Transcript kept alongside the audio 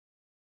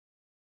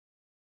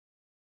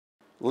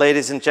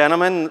Ladies and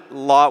gentlemen,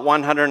 lot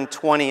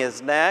 120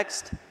 is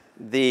next.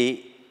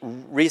 The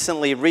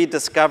recently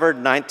rediscovered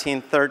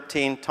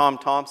 1913 Tom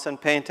Thomson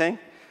painting.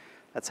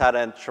 That's had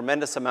a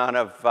tremendous amount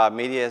of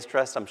media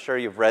interest. I'm sure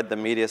you've read the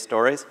media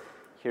stories.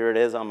 Here it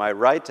is on my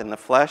right in the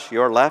flesh,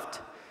 your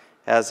left,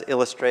 as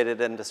illustrated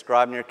and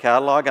described in your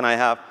catalog. And I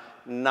have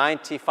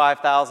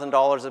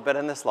 $95,000 a bit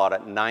in this lot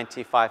at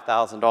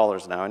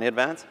 $95,000 now. Any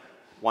advance?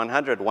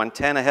 100,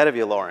 110 ahead of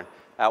you, Lauren.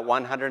 At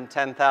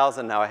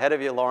 110,000 now ahead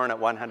of you, Lauren, at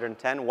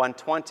 110,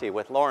 120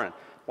 with Lauren,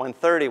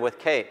 130 with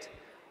Kate,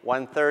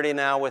 130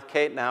 now with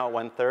Kate now,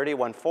 130,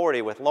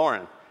 140 with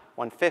Lauren,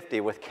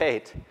 150 with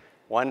Kate,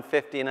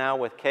 150 now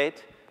with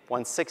Kate,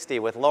 160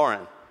 with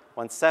Lauren,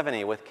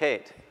 170 with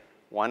Kate,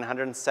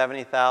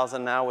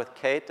 170,000 now with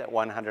Kate at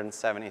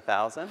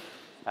 170,000,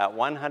 at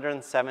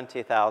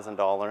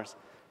 $170,000,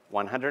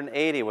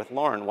 180 with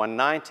Lauren,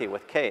 190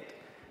 with Kate,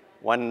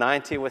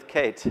 190 with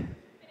Kate,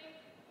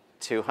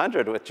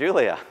 200 with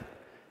Julia.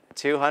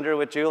 200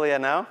 with Julia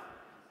now.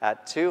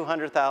 At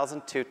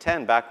 200,000,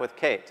 210 back with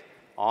Kate.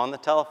 On the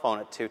telephone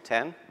at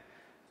 210.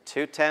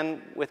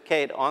 210 with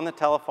Kate on the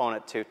telephone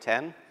at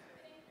 210.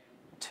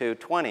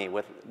 220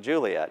 with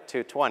Julia at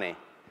 220.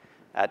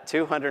 At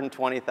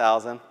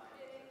 220,000,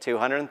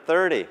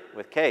 230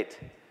 with Kate.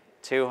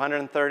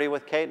 230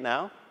 with Kate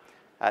now.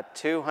 At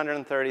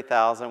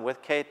 230,000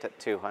 with Kate at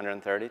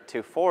 230.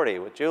 240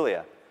 with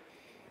Julia.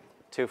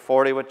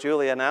 240 with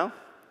Julia now.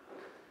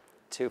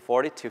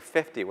 240,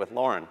 250 with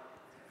Lauren.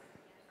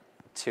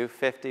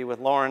 250 with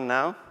Lauren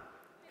now.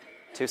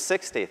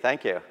 260,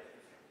 thank you.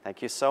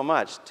 Thank you so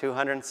much.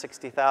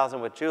 260,000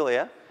 with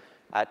Julia.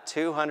 At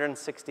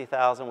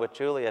 260,000 with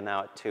Julia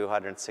now at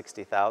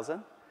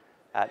 260,000.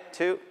 At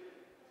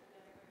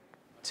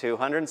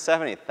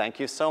 270, thank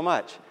you so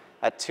much.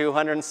 At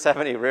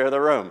 270, rear of the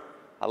room.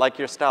 I like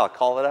your style,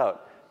 call it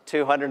out.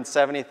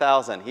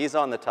 270,000, he's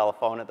on the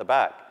telephone at the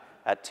back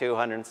at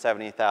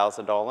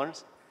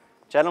 $270,000.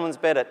 Gentleman's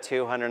bid at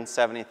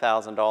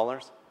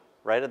 $270,000.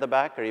 Right at the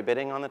back, are you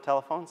bidding on the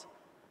telephones?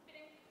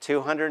 Bidding.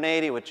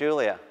 280 with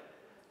Julia.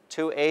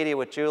 280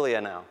 with Julia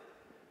now.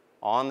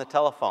 On the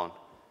telephone.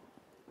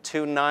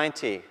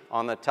 290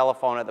 on the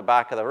telephone at the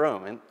back of the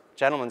room. And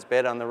gentleman's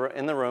bid on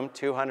in the room,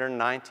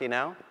 290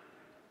 now.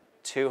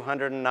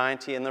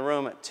 290 in the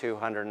room at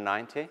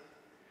 290.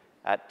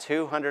 At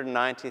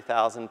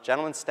 290,000,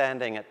 gentleman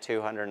standing at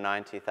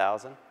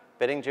 290,000.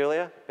 Bidding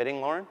Julia? Bidding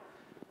Lauren?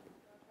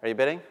 Are you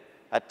bidding?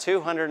 At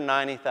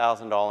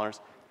 $290,000.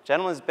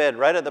 Gentleman's bid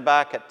right at the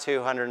back at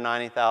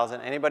 $290,000.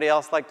 Anybody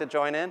else like to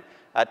join in?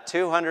 At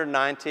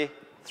 290,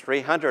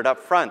 300 up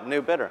front,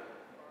 new bidder.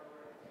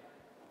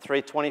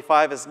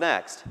 325 is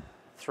next.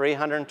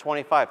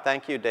 325,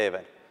 thank you,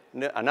 David.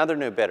 Another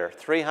new bidder,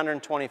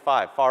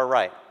 325, far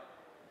right.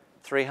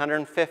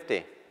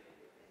 350.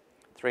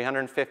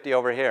 350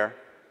 over here,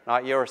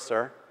 not yours,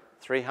 sir.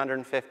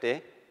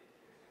 350.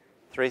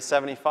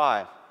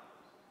 375.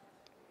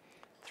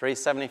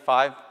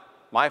 375.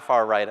 My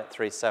far right at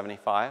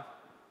 375.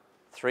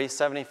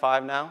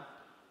 375 now.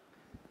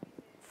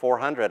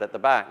 400 at the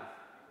back.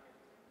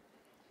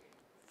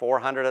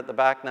 400 at the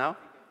back now.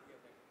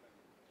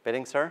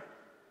 Bidding, sir?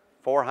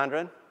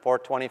 400.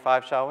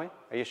 425, shall we?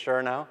 Are you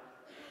sure now?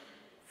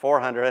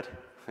 400.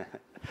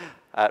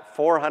 At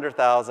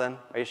 400,000.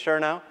 Are you sure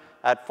now?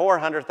 At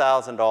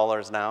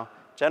 $400,000 now.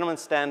 Gentleman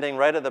standing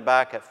right at the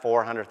back at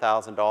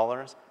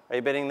 $400,000. Are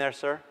you bidding there,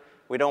 sir?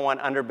 We don't want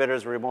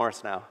underbidder's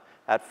remorse now.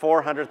 At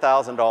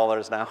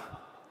 $400,000 now.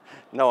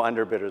 No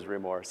underbidder's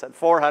remorse. At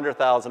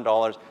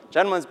 $400,000.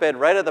 Gentleman's bid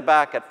right at the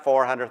back at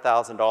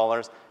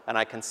 $400,000. And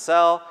I can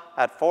sell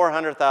at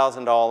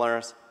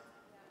 $400,000.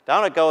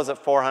 Down it goes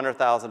at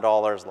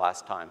 $400,000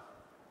 last time.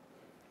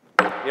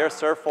 Here,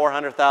 sir,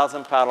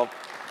 400,000, paddle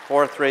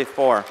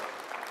 434.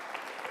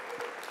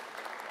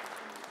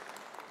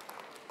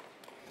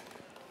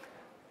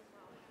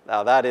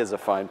 Now that is a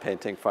fine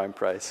painting, fine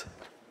price.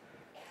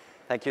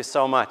 Thank you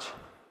so much.